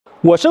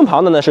我身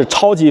旁的呢是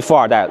超级富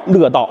二代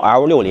乐道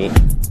L60。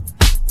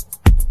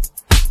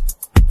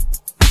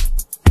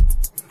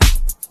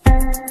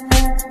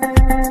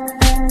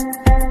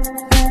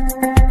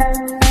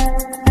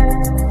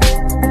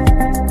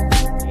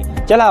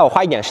接下来我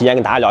花一点时间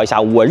跟大家聊一下，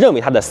我认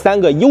为它的3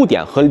个优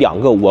点和2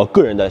个我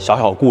个人的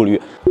小顾虑。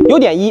优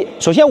点一，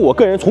首先我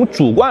个人从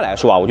主观来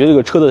说啊，我觉得这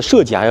个车的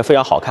设计还是非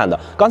常好看的。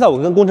刚才我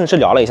跟工程师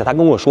聊了一下，他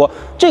跟我说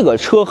这个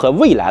车和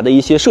蔚来的一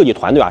些设计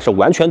团队啊是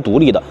完全独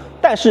立的，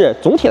但是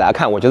总体来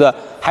看，我觉得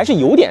还是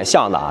有点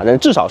像的啊。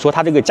至少说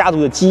它这个家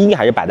族的基因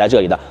还是摆在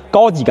这里的，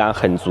高级感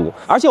很足。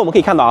而且我们可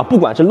以看到啊，不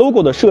管是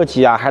logo 的设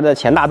计啊，还是在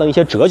前大灯一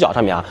些折角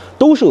上面啊，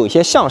都是有一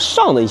些向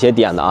上的一些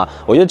点的啊。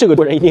我觉得这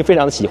个人一定非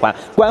常的喜欢，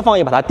官方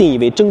也把它定义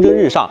为蒸蒸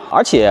日上。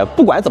而且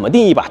不管怎么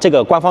定义吧，这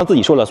个官方自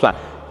己说了算。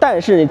但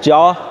是你只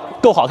要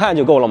够好看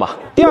就够了嘛。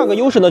第二个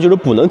优势呢，就是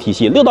补能体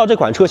系。乐道这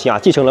款车型啊，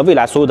继承了蔚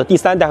来所有的第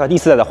3代和第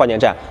4代的换电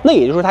站，那也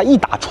就是说它一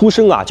打出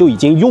生啊，就已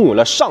经拥有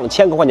了上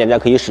千个换电站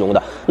可以使用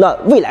的。那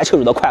蔚来车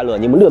主的快乐，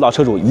你们乐道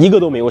车主一个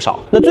都没有少。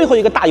那最后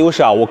一个大优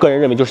势啊，我个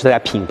人认为就是在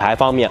品牌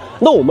方面。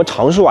那我们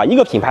常说啊，一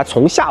个品牌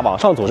从下往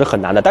上走是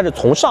很难的，但是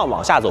从上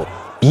往下走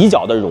比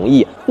较的容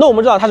易。那我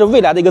们知道它是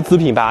蔚来的一个子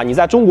品牌啊，你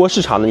在中国市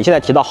场呢，你现在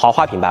提到豪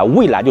华品牌，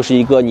蔚来就是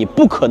一个你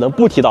不可能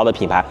不提到的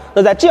品牌。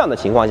那在这样的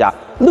情况下，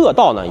乐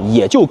道呢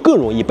也就更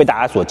容易被大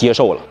家所接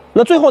受了。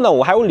那最后呢，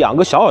我还有2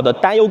个小的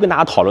担忧跟大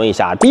家讨论一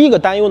下。第一个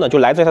担忧呢，就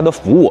来自于它的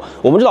服务。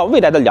我们知道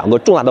蔚来的2个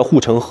重大的护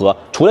城河，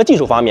除了技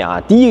术方面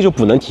啊，第一个是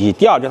补能体系，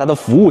第二就是它的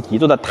服务体系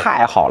做的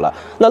太好了。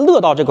那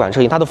乐道这款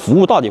车型它的服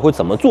务到底会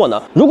怎么做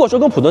呢？如果说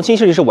跟普通新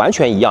势力是完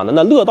全一样的，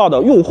那乐道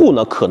的用户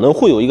呢可能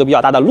会有一个比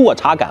较大的落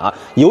差感啊，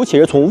尤其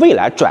是从蔚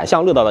来转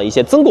向乐道的一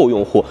些增购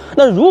用户。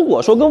那如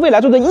果说跟蔚来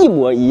做的一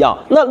模一样，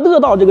那乐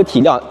道这个体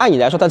量按理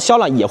来说它的销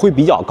量也会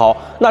比较高。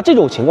那这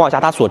种情况下，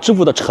它所支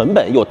付的成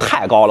本又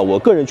太高了，我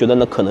个人觉得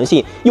呢可能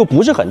性又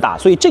不是很大，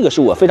所以这个是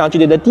我非常纠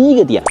结的第一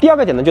个点。第二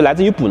个点呢，就来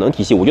自于补能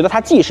体系，我觉得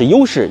它既是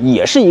优势，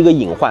也是一个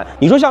隐患。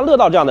你说像乐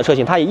道这样的车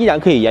型，它也依然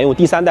可以沿用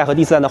第3代和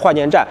第4代的换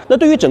电站，那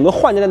对于整个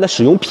换电站的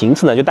使用频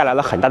次呢，就带来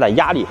了很大的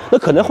压力。那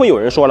可能会有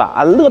人说了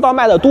啊，乐道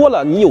卖的多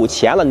了，你有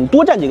钱了，你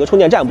多占几个充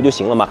电站不就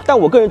行了吗？但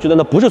我个人觉得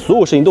呢，不是所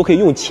有事情都可以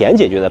用钱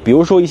解决的。比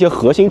如说一些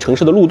核心城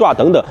市的路段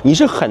等等，你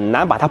是很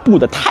难把它布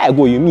得太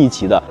过于密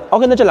集的。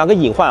OK， 那这2个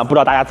隐患啊，不知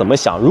道大家怎么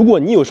想？如果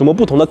你有什么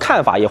不同的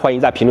看法，也欢迎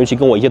在评论区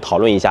跟我一起讨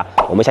论一下。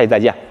我们下期再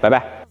见，拜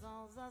拜。